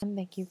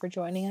thank you for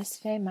joining us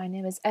today. My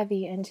name is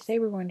Evie, and today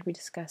we're going to be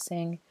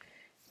discussing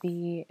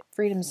the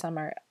Freedom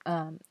Summer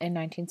in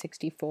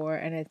 1964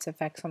 and its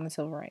effects on the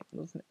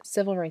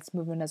civil rights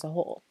movement as a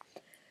whole.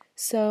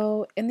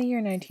 So, in the year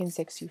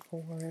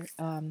 1964,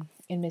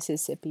 in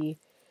Mississippi,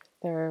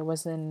 there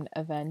was an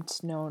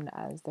event known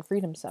as the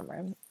Freedom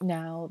Summer.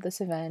 Now,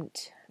 this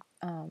event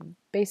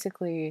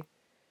basically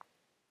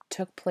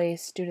took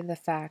place due to the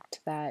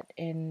fact that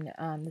in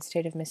the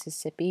state of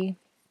Mississippi,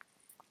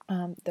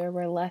 there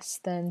were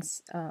less than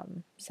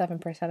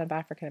 7% of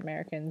African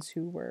Americans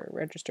who were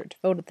registered to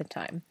vote at the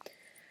time.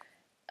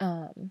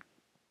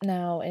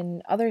 Now,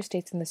 in other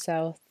states in the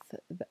South,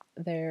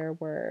 there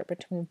were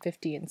between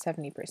 50 and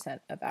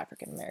 70% of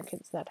African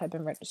Americans that had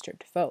been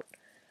registered to vote.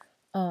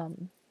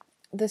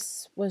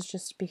 This was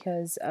just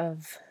because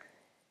of,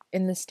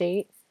 in the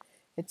state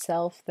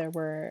itself, there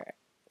were,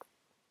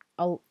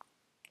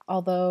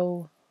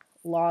 although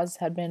laws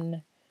had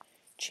been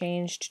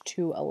changed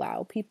to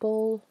allow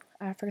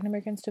African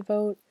Americans to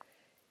vote,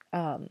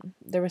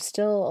 there was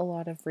still a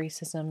lot of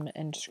racism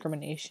and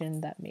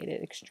discrimination that made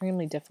it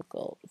extremely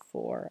difficult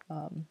for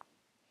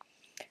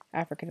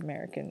African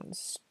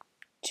Americans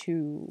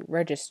to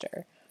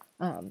register.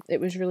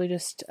 It was really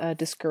just a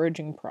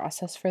discouraging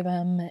process for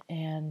them,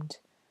 and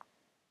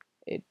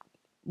it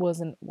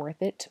wasn't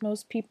worth it to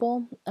most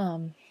people.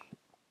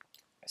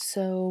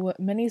 So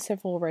many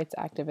civil rights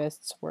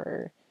activists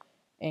were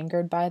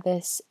angered by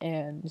this,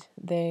 and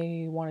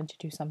they wanted to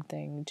do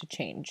something to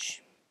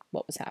change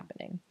what was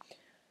happening.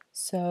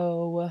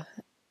 So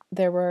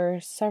there were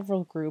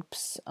several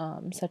groups,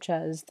 such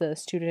as the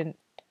Student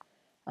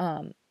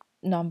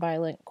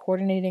Nonviolent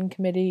Coordinating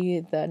Committee,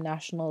 the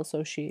National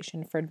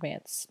Association for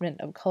Advancement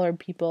of Colored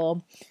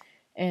People,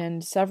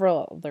 and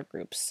several other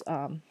groups.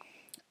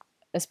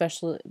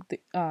 Especially,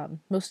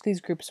 most of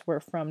these groups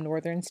were from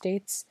northern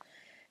states,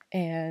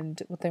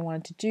 and what they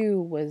wanted to do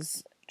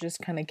was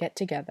just kind of get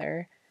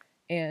together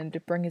and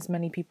bring as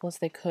many people as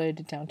they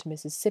could down to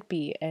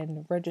Mississippi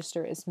and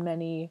register as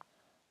many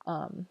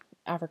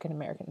African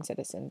American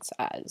citizens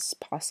as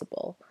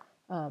possible.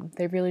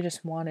 They really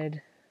just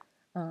wanted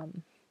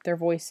their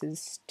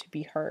voices to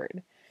be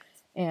heard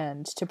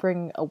and to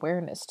bring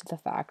awareness to the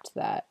fact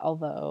that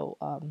although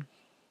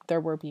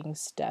there were being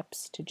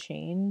steps to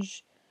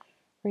change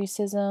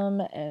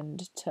racism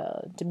and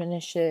to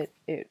diminish it,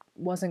 it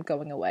wasn't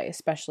going away,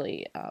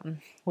 especially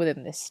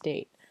within this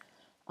state.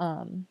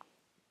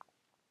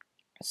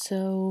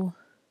 So,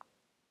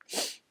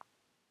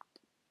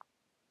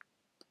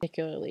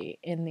 particularly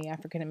in the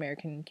African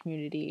American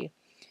community,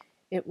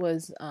 it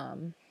was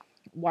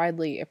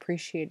widely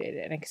appreciated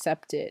and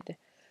accepted,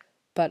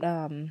 but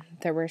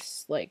there were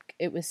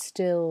it was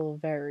still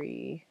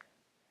very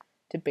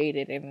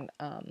debated and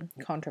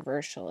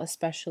controversial,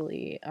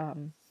 especially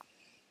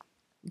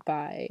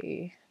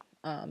by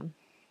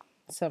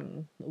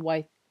some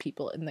white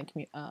people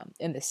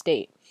in the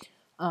state.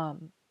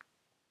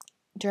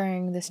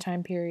 During this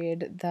time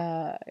period,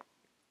 the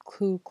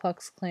Ku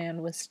Klux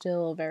Klan was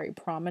still very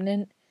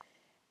prominent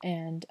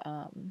and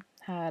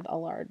had a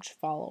large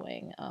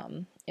following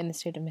in the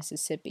state of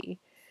Mississippi.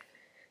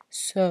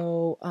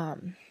 So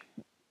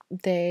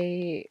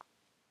they,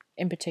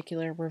 in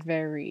particular, were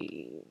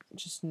very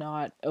just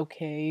not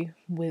okay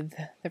with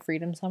the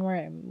Freedom Summer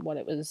and what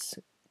it was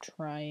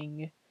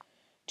trying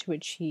to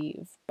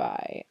achieve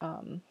by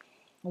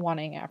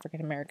wanting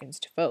African Americans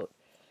to vote.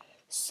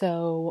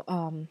 So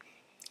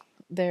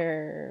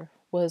there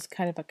was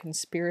kind of a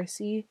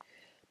conspiracy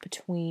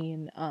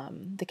between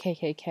the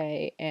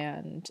KKK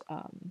and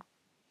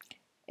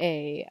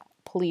a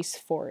police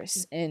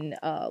force in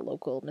a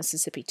local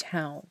Mississippi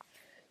town.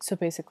 So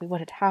basically what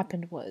had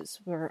happened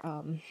were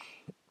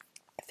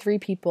three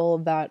people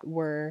that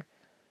were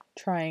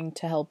trying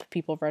to help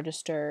people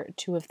register.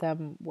 Two of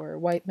them were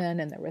white men,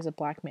 and there was a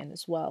black man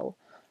as well,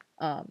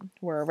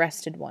 were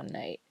arrested one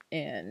night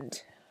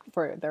and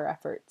for their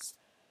efforts.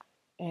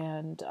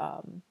 And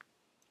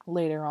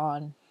later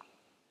on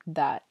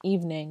that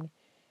evening,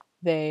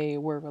 they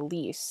were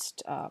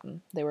released.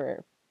 They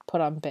were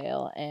put on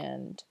bail,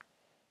 and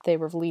they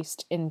were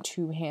released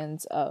into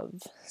hands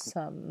of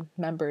some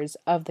members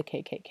of the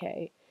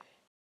KKK.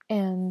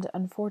 And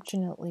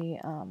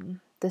unfortunately,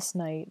 this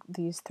night,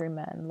 these three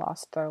men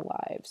lost their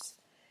lives.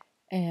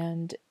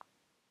 And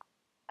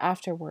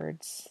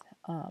afterwards,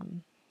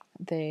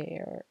 they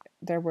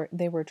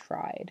were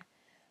tried,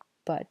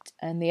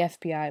 and the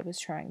FBI was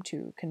trying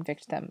to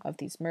convict them of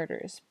these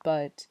murders,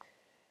 but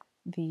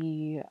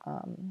the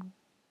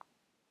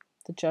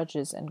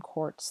judges and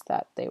courts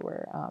that they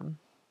were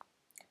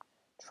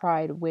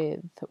tried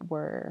with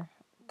were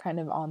kind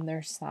of on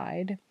their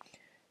side.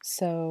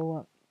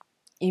 So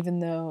even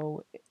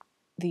though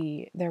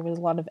there was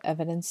a lot of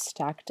evidence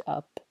stacked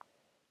up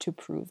to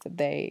prove that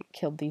they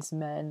killed these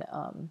men,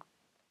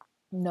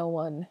 no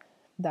one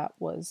that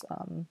was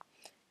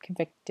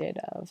convicted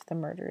of the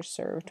murders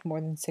served more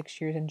than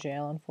 6 years in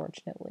jail,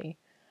 unfortunately.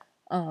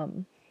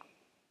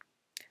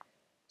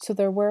 So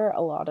there were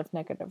a lot of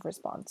negative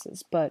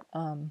responses, but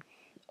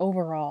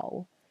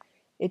overall,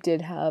 it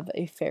did have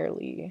a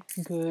fairly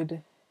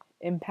good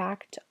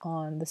impact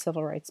on the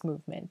civil rights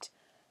movement.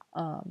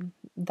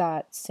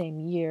 That same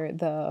year,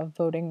 the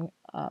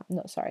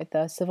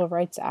Civil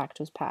Rights Act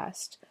was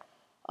passed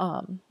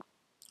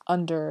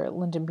under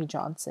Lyndon B.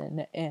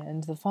 Johnson,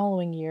 and the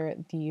following year,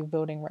 the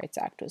Voting Rights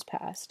Act was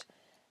passed.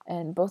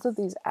 And both of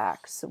these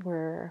acts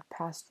were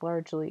passed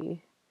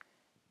largely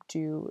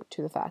due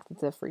to the fact that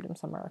the Freedom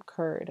Summer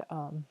occurred.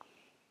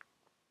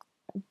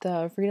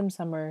 The Freedom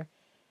Summer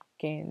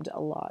gained a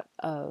lot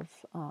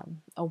of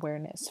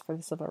awareness for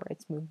the civil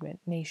rights movement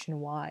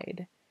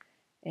nationwide,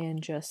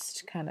 and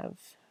just kind of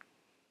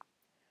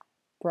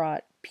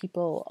brought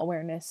people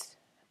awareness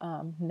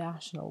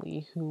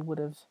nationally who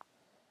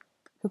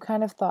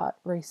kind of thought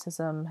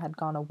racism had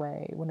gone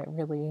away when it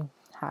really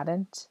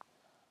hadn't.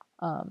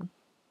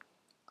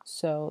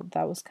 So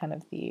that was kind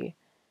of the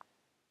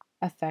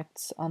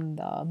effects on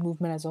the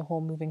movement as a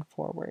whole moving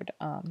forward.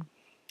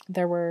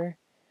 There were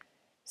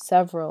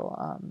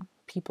several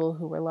people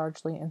who were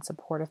largely in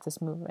support of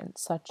this movement,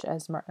 such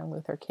as Martin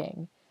Luther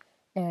King.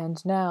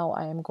 And now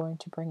I am going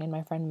to bring in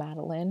my friend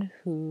Madeline,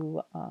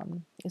 who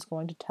is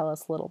going to tell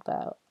us a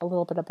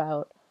little bit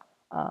about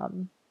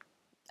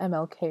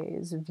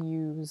MLK's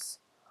views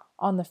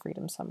on the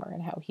Freedom Summer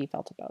and how he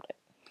felt about it.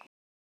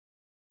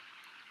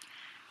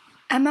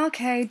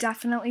 MLK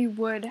definitely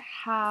would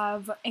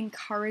have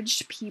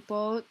encouraged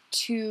people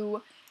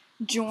to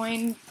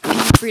join in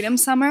Freedom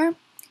Summer.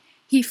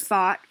 He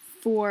fought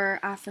for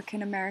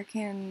African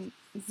American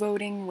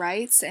voting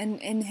rights,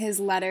 and in his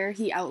letter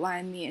he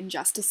outlined the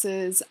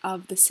injustices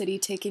of the city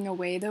taking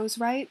away those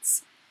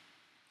rights.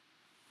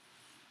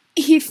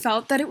 He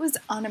felt that it was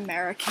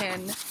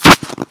un-American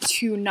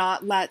to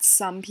not let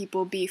some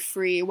people be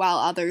free while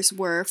others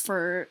were,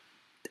 for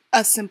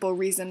a simple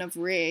reason of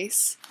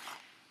race.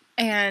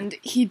 And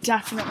he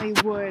definitely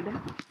would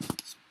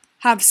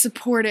have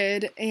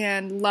supported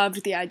and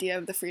loved the idea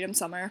of the Freedom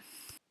Summer.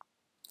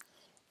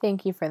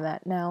 Thank you for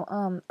that.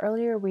 Now,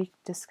 earlier we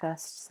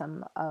discussed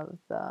some of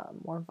the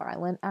more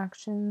violent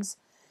actions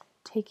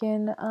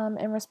taken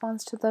in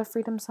response to the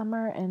Freedom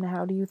Summer, and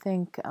how do you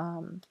think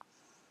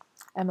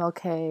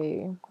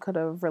MLK could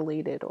have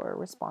related or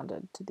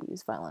responded to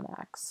these violent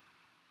acts?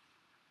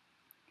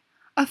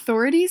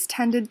 Authorities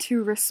tended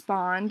to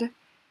respond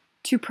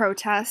to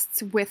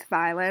protests with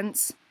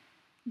violence.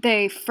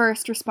 They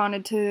first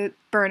responded to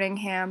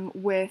Birmingham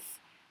with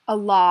a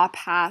law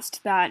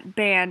passed that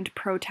banned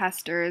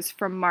protesters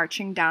from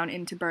marching down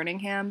into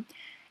Birmingham.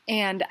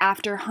 And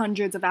after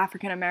hundreds of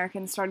African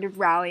Americans started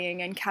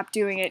rallying and kept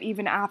doing it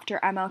even after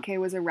MLK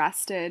was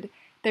arrested,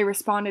 they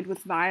responded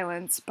with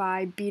violence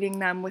by beating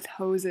them with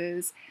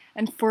hoses.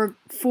 And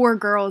four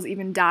girls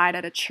even died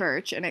at a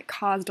church, and it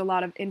caused a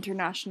lot of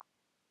international.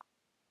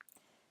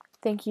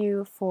 Thank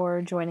you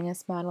for joining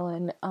us,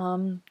 Madeline.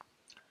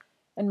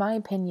 In my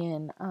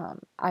opinion,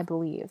 I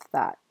believe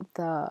that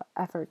the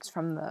efforts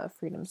from the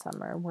Freedom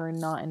Summer were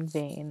not in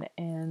vain,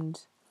 and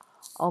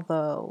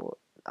although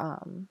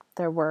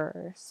there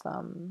were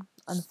some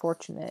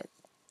unfortunate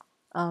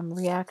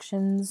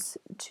reactions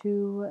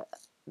to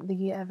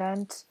the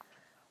event,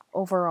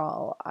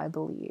 overall, I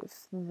believe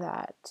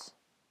that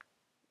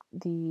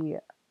the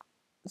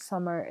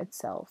summer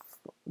itself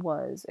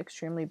was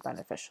extremely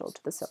beneficial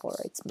to the civil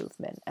rights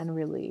movement and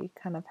really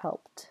kind of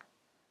helped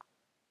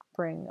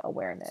bring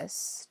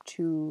awareness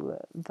to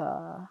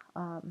the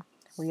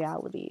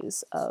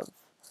realities of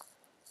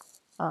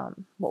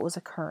what was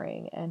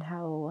occurring and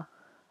how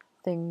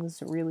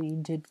things really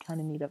did kind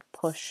of need a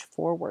push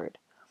forward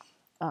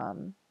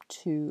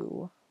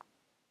to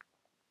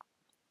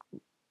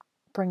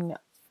bring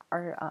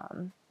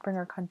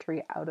our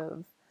country out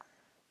of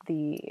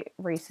the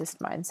racist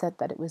mindset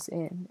that it was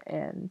in,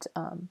 and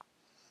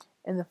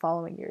in the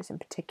following years in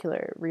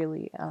particular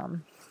really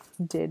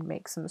did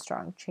make some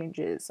strong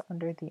changes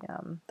under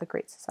the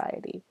Great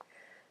Society.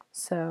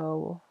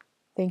 So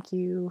thank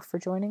you for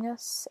joining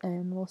us,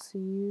 and we'll see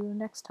you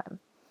next time.